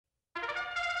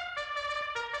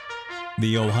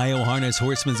The Ohio Harness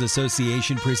Horsemen's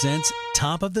Association presents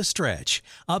Top of the Stretch,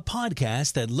 a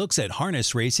podcast that looks at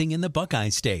harness racing in the Buckeye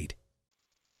State.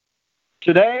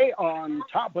 Today on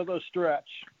Top of the Stretch,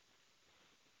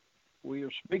 we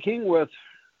are speaking with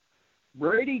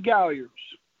Brady Galyers.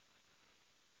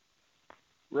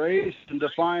 Raised in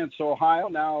Defiance, Ohio,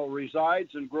 now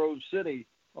resides in Grove City,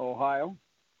 Ohio.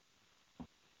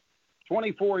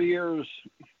 24 years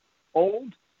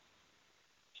old,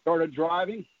 started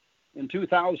driving in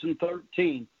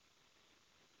 2013,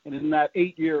 and in that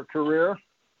 8-year career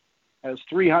has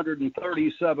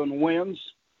 337 wins,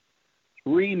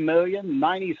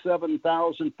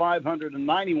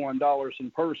 $3,097,591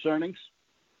 in purse earnings,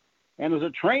 and as a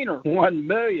trainer,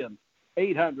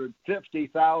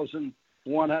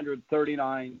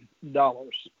 $1,850,139.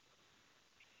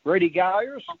 Brady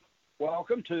Galyers,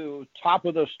 welcome to Top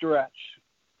of the Stretch.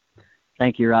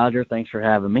 Thank you, Roger. Thanks for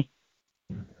having me.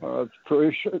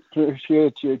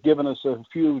 Appreciate you giving us a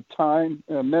few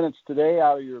minutes today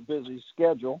out of your busy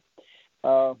schedule.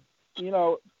 We'll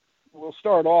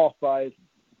start off by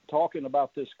talking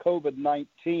about this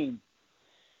COVID-19,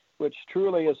 which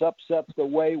truly has upset the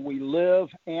way we live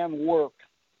and work.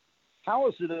 How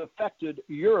has it affected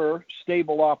your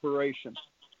stable operation?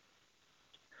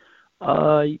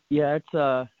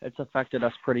 It's affected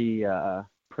us pretty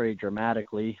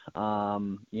dramatically.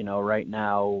 Right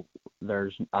now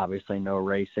there's obviously no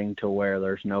racing to where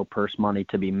there's no purse money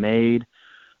to be made,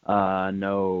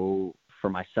 no,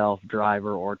 for myself,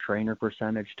 driver or trainer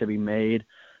percentage to be made.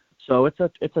 So it's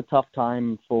a tough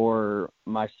time for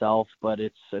myself, but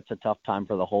it's a tough time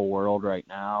for the whole world right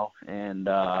now. And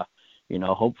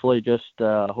hopefully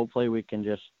we can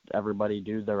just everybody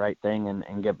do the right thing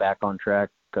and get back on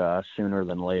track sooner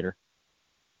than later.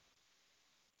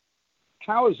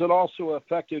 How has it also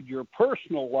affected your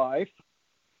personal life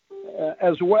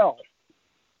as well?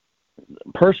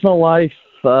 Personal life,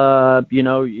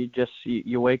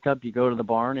 you wake up, you go to the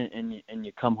barn, and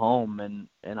you come home, and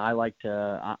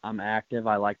I'm active.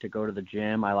 I like to go to the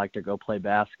gym. I like to go play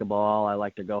basketball. I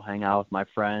like to go hang out with my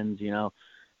friends.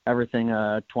 Everything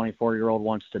a 24-year-old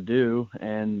wants to do,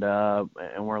 and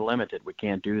we're limited. We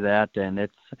can't do that, and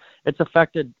it's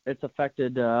affected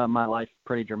my life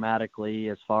pretty dramatically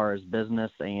as far as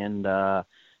business and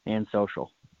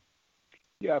social.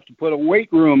 You have to put a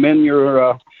weight room in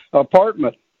your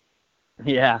apartment.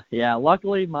 Yeah.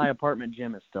 Luckily, my apartment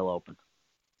gym is still open.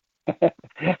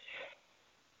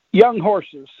 Young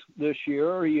horses this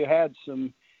year. You had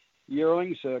some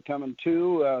yearlings coming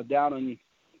down in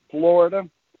Florida.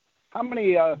 How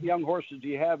many young horses do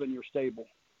you have in your stable?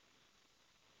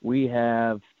 We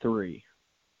have 3.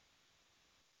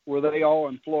 Were they all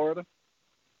in Florida?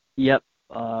 Yep.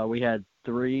 We had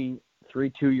 3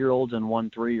 2-year-olds and 1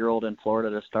 3-year-old in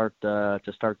Florida to start the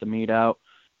meet out,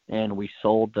 and we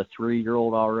sold the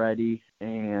 3-year-old already,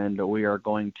 and we are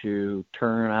going to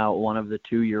turn out one of the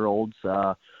 2-year-olds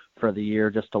for the year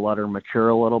just to let her mature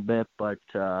a little bit. But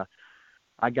I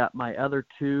got my other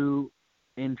 2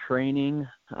 in training.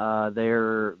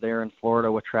 They're in Florida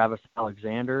with Travis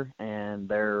Alexander, and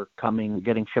they're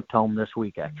getting shipped home this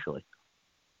week actually.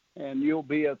 And you'll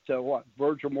be at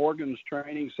Virgil Morgan's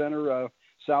training center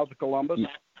south of Columbus?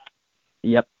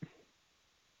 Yep.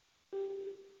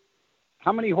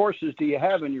 How many horses do you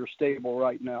have in your stable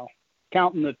right now,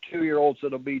 counting the 2-year-olds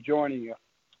that'll be joining you?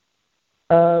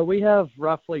 We have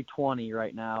roughly 20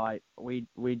 right now. We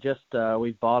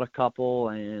bought a couple,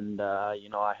 and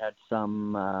I had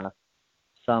some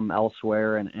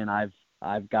elsewhere, and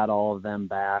I've got all of them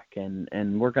back,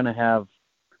 and we're gonna have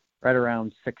right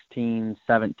around 16,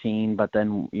 17. But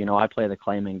then I play the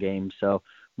claiming game, so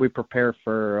we prepare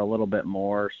for a little bit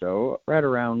more. So right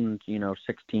around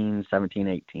 16, 17,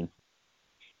 18.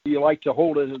 Do you like to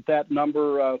hold it at that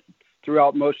number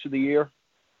throughout most of the year?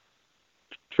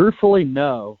 Truthfully,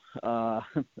 no.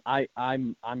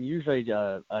 I'm usually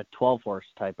a 12-horse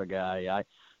type of guy.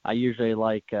 I usually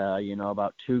like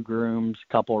about 2 grooms,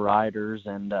 couple riders,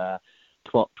 and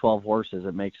 12 horses.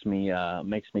 It makes me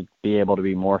be able to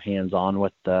be more hands-on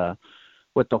with the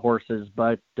horses.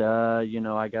 But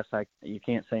I guess you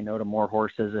can't say no to more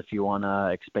horses if you want to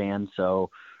expand. So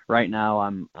right now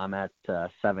I'm at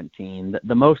 17.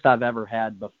 The most I've ever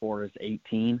had before is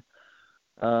 18.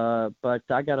 But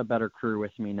I got a better crew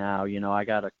with me now. I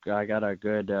got a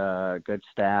good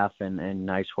staff and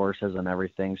nice horses and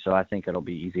everything. So I think it'll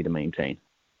be easy to maintain.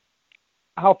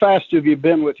 How fast have you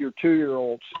been with your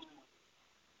 2-year-olds?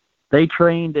 They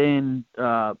trained in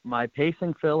my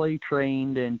pacing filly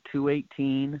trained in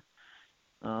 218,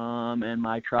 and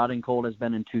my trotting colt has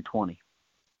been in 220.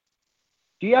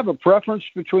 Do you have a preference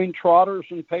between trotters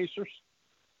and pacers?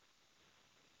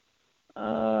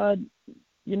 Uh,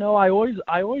 I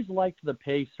always liked the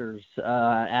Pacers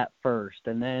at first,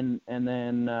 and then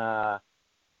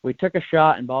we took a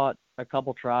shot and bought a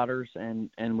couple trotters,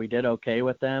 and we did okay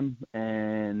with them.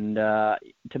 And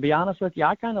to be honest with you,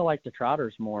 I kind of like the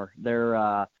trotters more.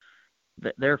 They're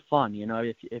fun.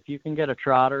 If you can get a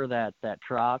trotter that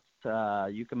trots,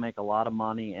 you can make a lot of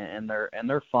money, and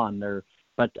they're fun.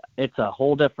 But it's a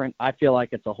whole different. I feel like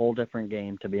it's a whole different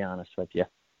game, to be honest with you.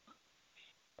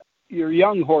 Your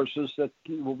young horses that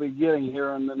we'll be getting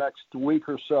here in the next week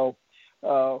or so,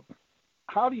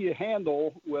 how do you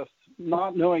handle with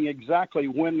not knowing exactly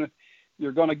when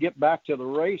you're going to get back to the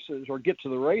races or get to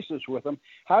the races with them?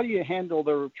 How do you handle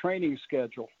their training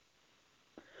schedule?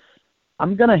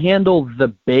 I'm gonna handle the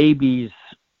babies.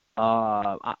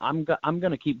 I'm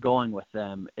gonna keep going with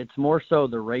them. It's more so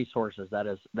the racehorses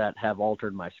that have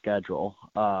altered my schedule.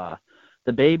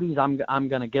 The babies, I'm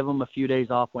gonna give them a few days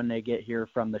off when they get here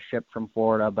from the ship from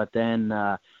Florida, but then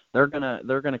they're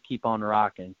gonna keep on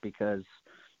rocking because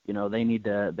they need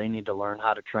to learn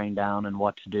how to train down and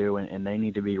what to do, and they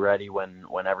need to be ready when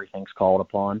everything's called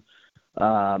upon.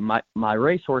 My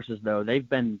racehorses though, they've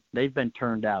been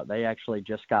turned out. They actually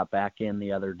just got back in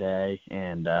the other day,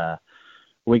 and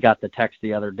we got the text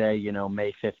the other day,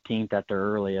 May 15th at the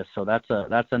earliest. So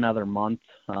that's another month.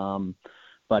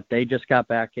 But they just got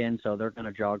back in, so they're going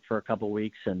to jog for a couple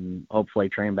weeks and hopefully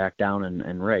train back down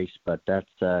and race. But that's,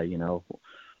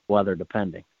 weather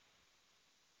depending.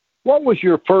 What was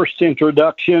your first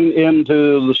introduction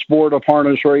into the sport of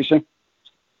harness racing?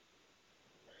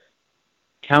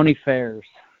 County fairs.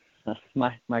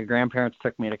 My grandparents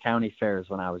took me to county fairs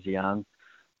when I was young,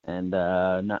 and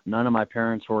none of my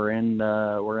parents were in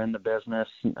the business.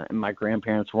 And my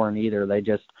grandparents weren't either.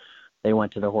 They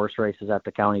went to the horse races at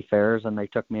the county fairs, and they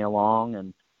took me along,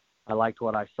 and I liked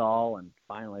what I saw, and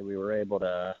finally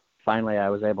I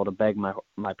was able to beg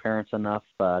my parents enough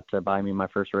to buy me my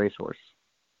first racehorse.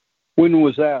 When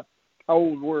was that? How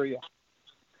old were you?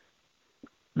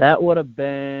 That would have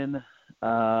been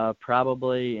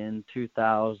probably in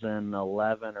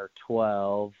 2011 or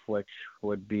 12, which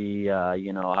would be, I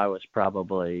was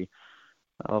probably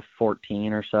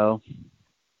 14 or so.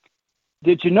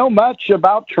 Did you know much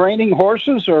about training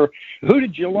horses, or who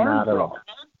did you learn from?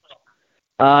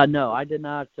 No, I did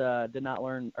not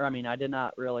learn, I did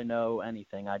not really know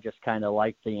anything. I just kind of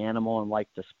liked the animal and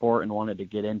liked the sport and wanted to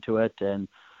get into it. And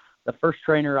the first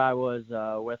trainer I was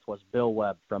with was Bill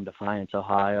Webb from Defiance,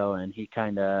 Ohio, and they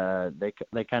kind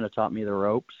of taught me the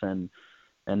ropes. And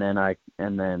then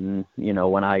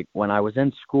when I was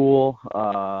in school,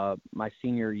 my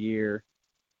senior year,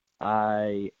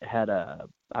 I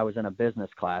was in a business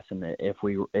class, and if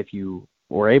you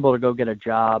were able to go get a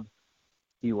job,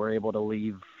 you were able to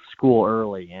leave school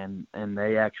early, and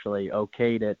they actually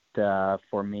okayed it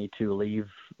for me to leave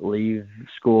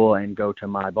school and go to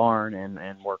my barn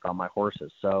and work on my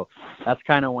horses. So that's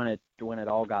kind of when it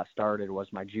all got started. Was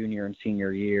my junior and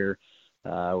senior year.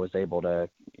 I was able to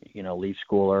leave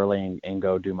school early and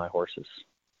go do my horses.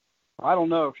 I don't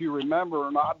know if you remember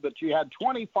or not, but you had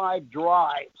 25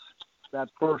 drives that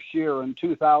first year in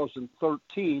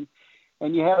 2013,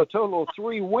 and you had a total of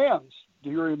 3 wins. Do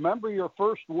you remember your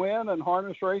first win in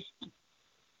harness racing?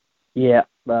 Yeah,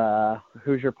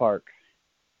 Hoosier Park.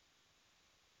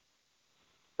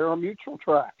 Pari-Mutuel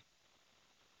track.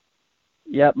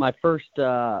 Yep, my first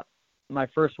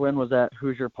win was at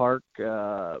Hoosier Park,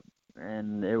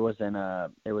 and it was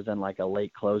in like a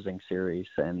late closing series,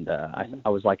 and I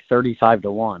was like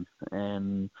 35-1,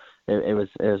 and it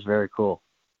was very cool.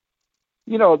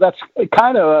 That's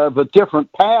kind of a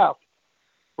different path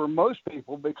for most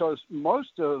people, because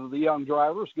most of the young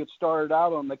drivers get started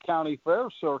out on the county fair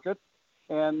circuit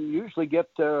and usually get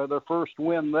their first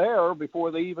win there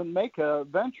before they even make a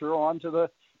venture onto the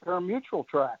Pari-Mutuel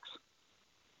tracks.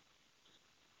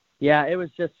 Yeah, it was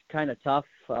just kind of tough.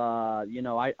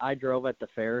 I drove at the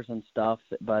fairs and stuff,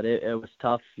 but it was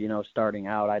tough, starting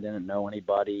out. I didn't know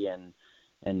anybody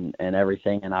and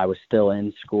everything, and I was still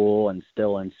in school and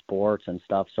still in sports and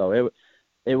stuff. So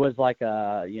it was like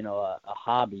a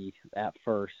hobby at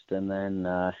first, and then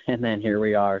here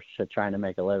we are trying to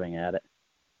make a living at it.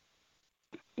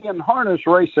 In harness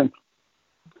racing,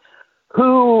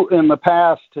 who in the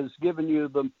past has given you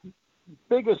the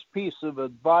biggest piece of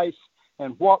advice,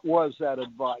 and what was that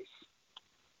advice?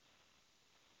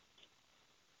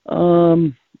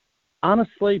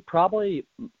 Honestly, probably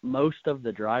most of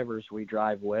the drivers we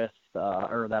drive with,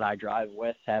 or that I drive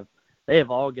with, they have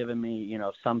all given me,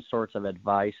 some sorts of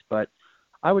advice. But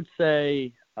I would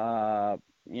say,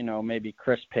 maybe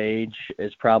Chris Page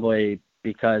is probably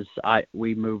because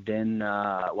we moved in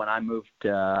when I moved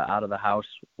out of the house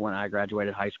when I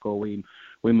graduated high school. We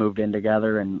moved in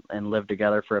together and lived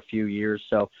together for a few years.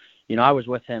 So, I was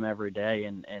with him every day,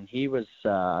 and he was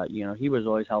he was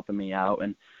always helping me out.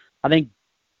 And I think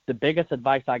the biggest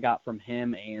advice I got from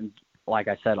him, and like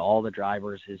I said, all the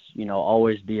drivers, is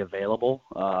always be available.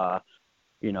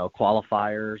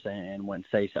 Qualifiers, and when,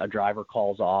 say, a driver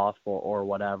calls off or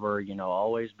whatever,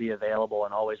 always be available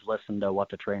and always listen to what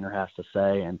the trainer has to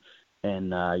say,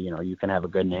 and you can have a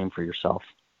good name for yourself.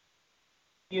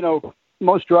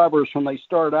 Most drivers, when they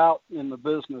start out in the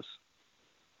business,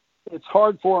 it's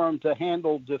hard for them to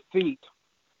handle defeat.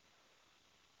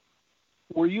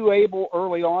 Were you able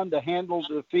early on to handle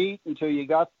defeat until you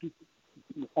got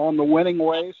on the winning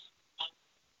ways?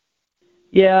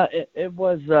 Yeah, it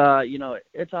was,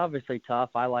 it's obviously tough.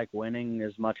 I like winning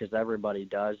as much as everybody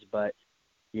does, but,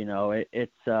 this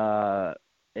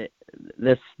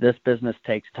business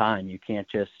takes time. You can't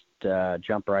just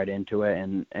jump right into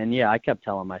it. And yeah, I kept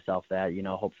telling myself that,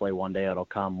 hopefully one day it'll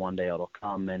come.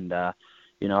 And, I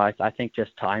think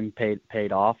just time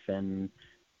paid off, and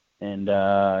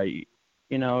it's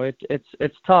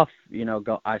tough,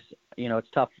 it's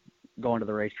tough going to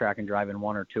the racetrack and driving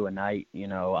 1 or 2 a night,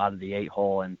 out of the 8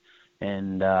 hole and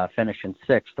finishing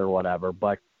 6th or whatever.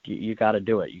 But you got to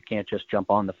do it. You can't just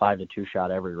jump on the 5-2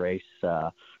 shot every race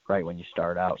right when you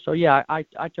start out. So yeah, I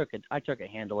took it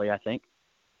handily, I think.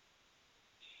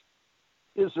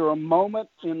 Is there a moment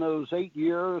in those 8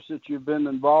 years that you've been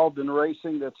involved in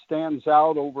racing that stands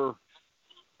out over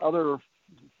other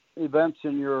events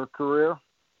in your career?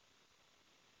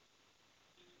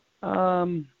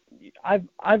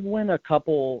 I've won a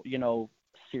couple,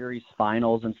 series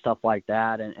finals and stuff like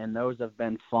that, and those have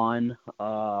been fun.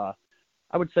 I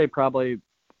would say probably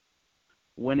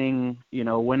winning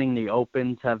the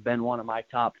Opens have been one of my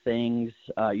top things,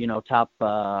 top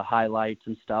highlights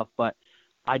and stuff. But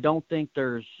I don't think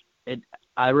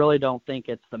I really don't think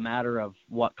it's the matter of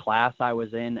what class I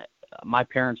was in. My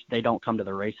parents, they don't come to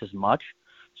the races much.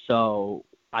 So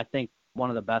I think one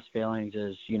of the best feelings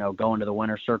is, going to the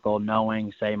winner's circle,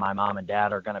 knowing, say, my mom and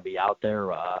dad are going to be out there,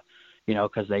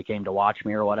 because they came to watch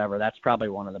me or whatever. That's probably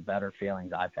one of the better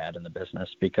feelings I've had in the business,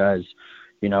 because,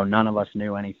 none of us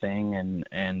knew anything, and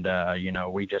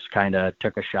we just kind of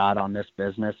took a shot on this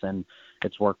business, and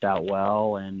it's worked out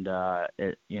well. And,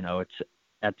 it's,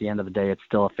 at the end of the day, it's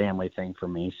still a family thing for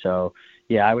me. So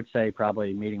yeah, I would say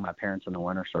probably meeting my parents in the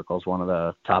winner's circle is one of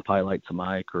the top highlights of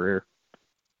my career.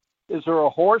 Is there a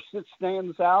horse that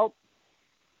stands out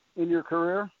in your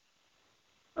career?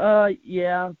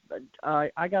 Yeah.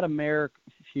 I got a mare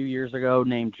a few years ago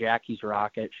named Jackie's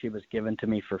Rocket. She was given to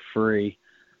me for free,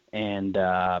 and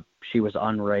she was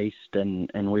unraced,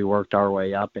 and we worked our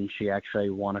way up, and she actually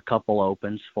won a couple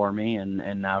Opens for me,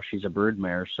 and now she's a brood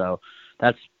mare. So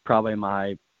that's probably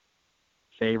my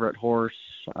favorite horse.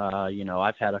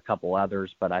 I've had a couple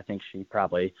others, but I think she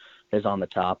probably is on the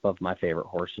top of my favorite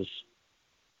horses.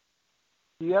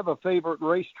 Do you have a favorite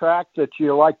racetrack that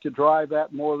you like to drive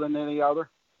at more than any other?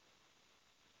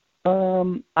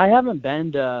 I haven't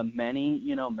been to many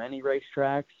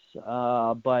racetracks,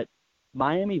 but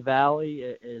Miami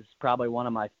Valley is probably one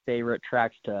of my favorite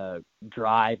tracks to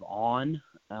drive on.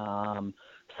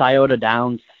 Scioto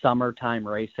Downs summertime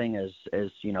racing is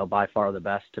by far the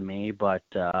best to me, but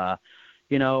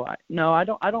no, I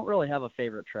don't really have a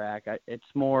favorite track. It's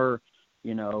more,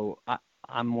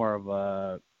 I'm more of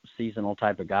a seasonal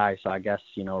type of guy, so I guess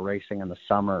racing in the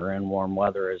summer or in warm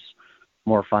weather is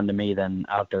more fun to me than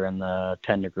out there in the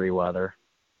 10-degree weather.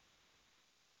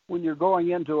 When you're going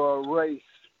into a race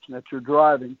that you're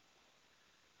driving,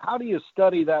 how do you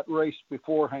study that race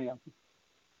beforehand?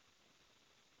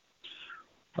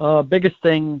 Biggest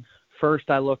thing, first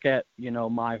I look at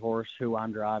my horse, who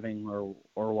I'm driving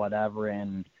or whatever,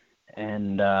 and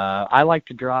I like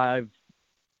to drive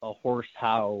a horse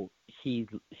how he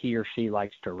or she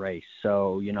likes to race.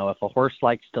 So if a horse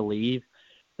likes to leave,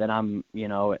 then I'm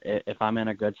if I'm in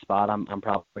a good spot, I'm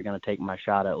probably going to take my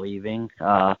shot at leaving.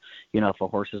 If a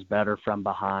horse is better from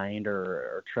behind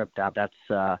or tripped out, that's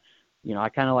I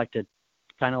kind of like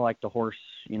the horse,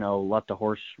 let the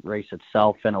horse race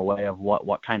itself in a way of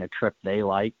what kind of trip they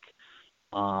like.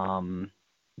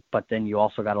 But then you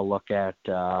also got to look at,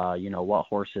 what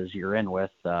horses you're in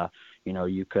with.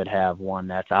 You could have one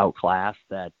that's outclassed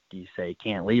that you say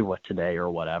can't leave with today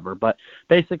or whatever. But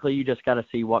basically you just got to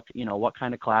see what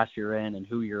kind of class you're in and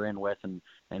who you're in with, and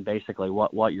basically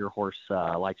what your horse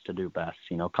likes to do best,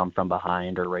 come from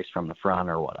behind or race from the front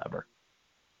or whatever.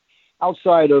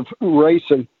 Outside of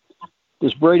racing,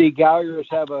 does Brady Gowers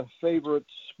have a favorite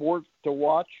sport to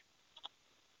watch?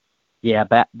 Yeah,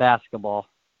 basketball.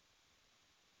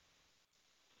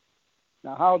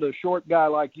 Now, how does a short guy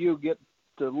like you get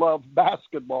to love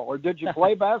basketball, or did you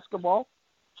play basketball?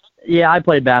 Yeah, I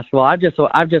played basketball. I've just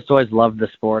always loved the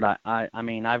sport. I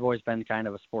mean, I've always been kind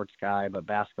of a sports guy, but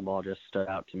basketball just stood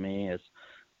out to me as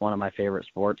one of my favorite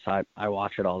sports. I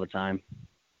watch it all the time.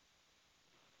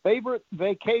 Favorite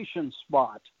vacation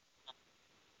spot?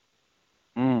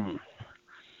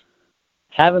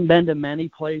 Haven't been to many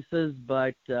places,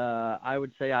 but I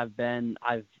would say I've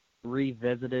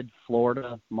revisited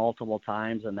Florida multiple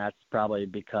times, and that's probably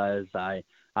because I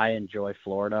enjoy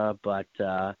Florida. But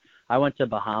I went to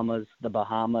the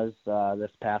Bahamas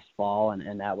this past fall,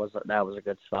 and that was a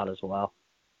good spot as well.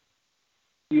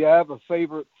 Do you have a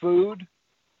favorite food?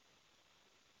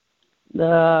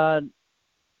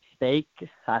 Steak.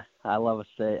 I love a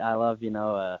steak. I love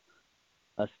a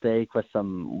steak with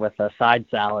a side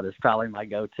salad is probably my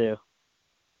go-to.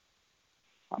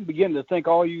 I'm beginning to think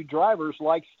all you drivers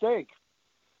like steak.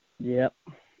 Yep.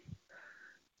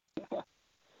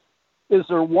 Is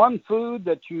there one food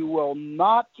that you will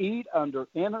not eat under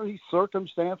any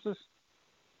circumstances?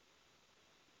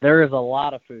 There is a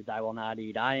lot of foods I will not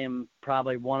eat. I am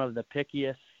probably one of the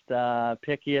pickiest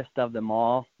of them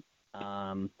all.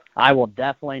 I will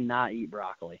definitely not eat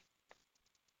broccoli.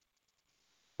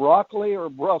 Broccoli or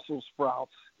Brussels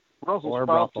sprouts? Brussels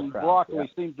sprouts and broccoli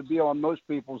yeah. seem to be on most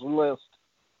people's list.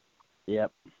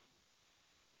 Yep.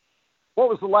 What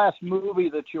was the last movie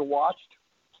that you watched?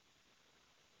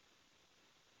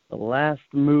 The last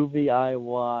movie I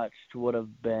watched would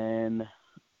have been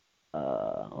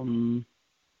I'm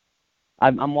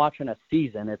watching a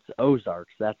season. It's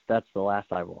Ozarks. That's the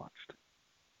last I watched.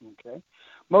 Okay.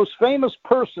 Most famous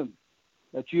person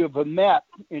that you have met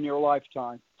in your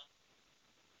lifetime?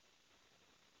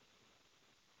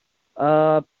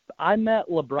 I met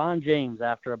LeBron James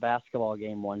after a basketball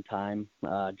game one time,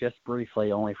 just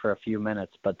briefly, only for a few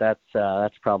minutes. But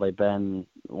that's probably been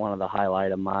one of the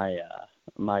highlight of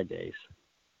my days.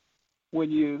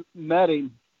 When you met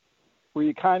him, were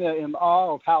you kind of in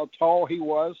awe of how tall he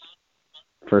was?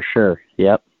 For sure.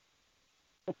 Yep.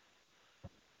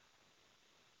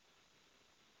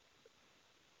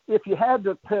 If you had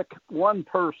to pick one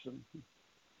person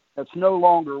that's no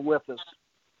longer with us,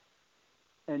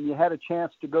 and you had a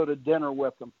chance to go to dinner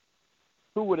with them,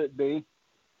 who would it be?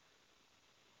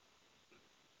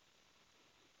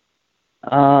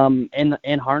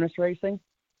 In harness racing?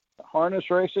 Harness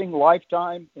racing,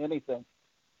 lifetime, anything.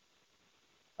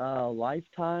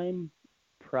 Lifetime,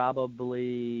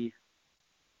 probably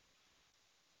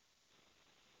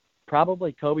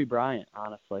Kobe Bryant,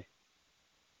 honestly.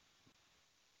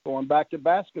 Going back to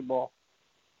basketball.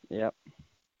 Yep.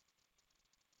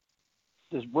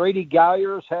 Does Brady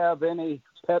Gallers have any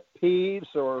pet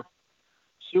peeves or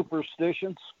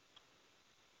superstitions?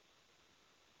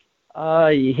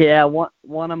 Yeah,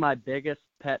 one of my biggest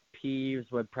pet peeves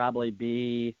would probably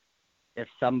be if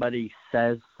somebody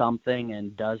says something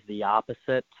and does the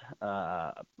opposite.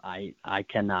 I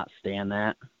cannot stand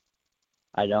that.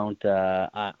 I don't.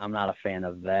 I'm not a fan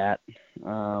of that.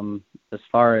 As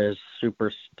far as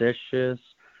superstitious,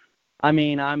 I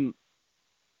mean, I'm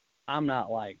not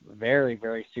like very,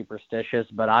 very superstitious,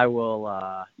 but I will.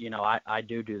 I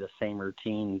do the same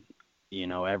routine,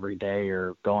 every day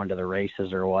or going to the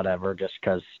races or whatever, just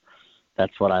because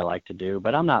that's what I like to do.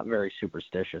 But I'm not very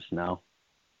superstitious, no.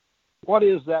 What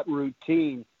is that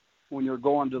routine when you're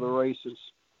going to the races?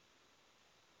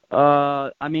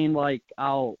 I mean, like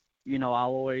I'll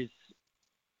always,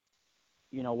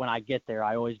 when I get there,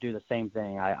 I always do the same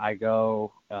thing. I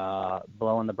go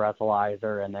blow in the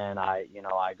breathalyzer, and then I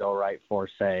go right for,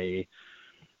 say,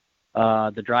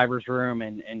 the driver's room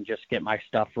and just get my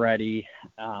stuff ready,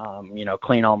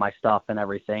 clean all my stuff and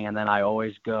everything. And then I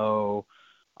always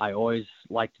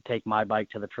like to take my bike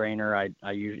to the trainer.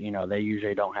 I usually, they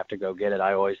usually don't have to go get it.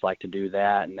 I always like to do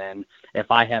that. And then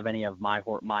if I have any of my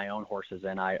own horses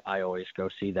in, I always go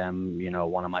see them,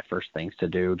 one of my first things to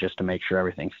do, just to make sure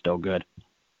everything's still good.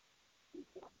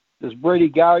 Does Brady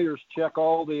Gallers check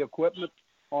all the equipment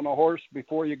on a horse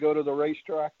before you go to the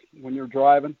racetrack when you're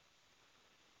driving?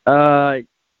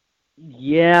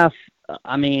 Yeah.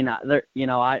 I mean,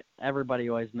 everybody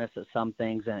always misses some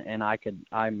things, and I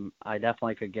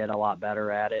definitely could get a lot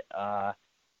better at it. I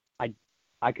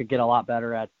could get a lot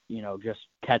better at, just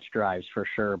catch drives for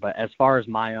sure. But as far as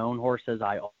my own horses,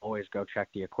 I always go check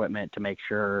the equipment to make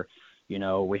sure,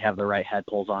 we have the right head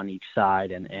pulls on each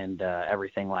side and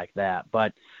everything like that.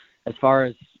 But as far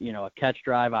as, a catch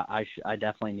drive, I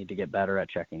definitely need to get better at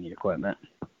checking the equipment.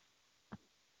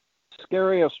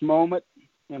 Scariest moment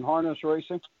in harness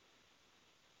racing?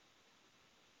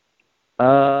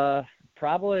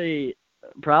 Probably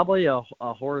a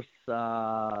horse.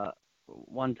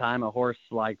 One time, a horse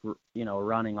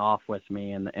running off with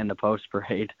me in the post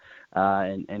parade,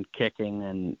 and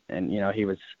kicking, and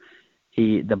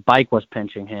the bike was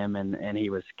pinching him, and he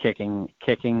was kicking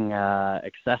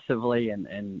excessively,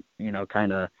 and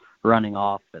kind of running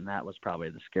off, and that was probably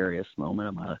the scariest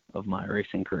moment of my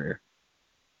racing career.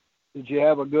 Did you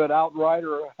have a good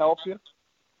outrider help you?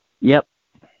 Yep.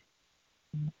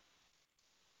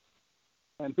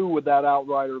 And who would that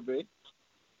outrider be?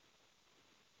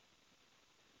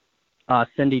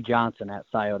 Cindy Johnson at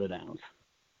Scioto Downs.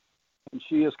 And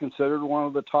she is considered one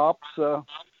of the tops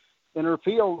in her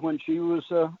field when she was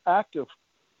active.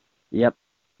 Yep,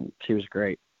 she was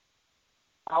great.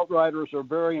 Outriders are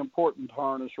very important to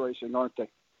harness racing, aren't they?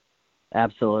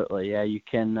 Absolutely, yeah. You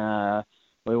can.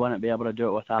 We wouldn't be able to do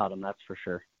it without them, that's for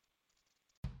sure.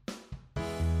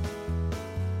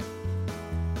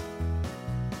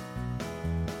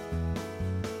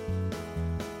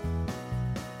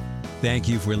 Thank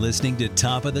you for listening to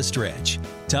Top of the Stretch.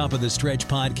 Top of the Stretch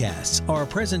podcasts are a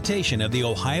presentation of the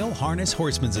Ohio Harness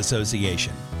Horsemen's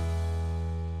Association.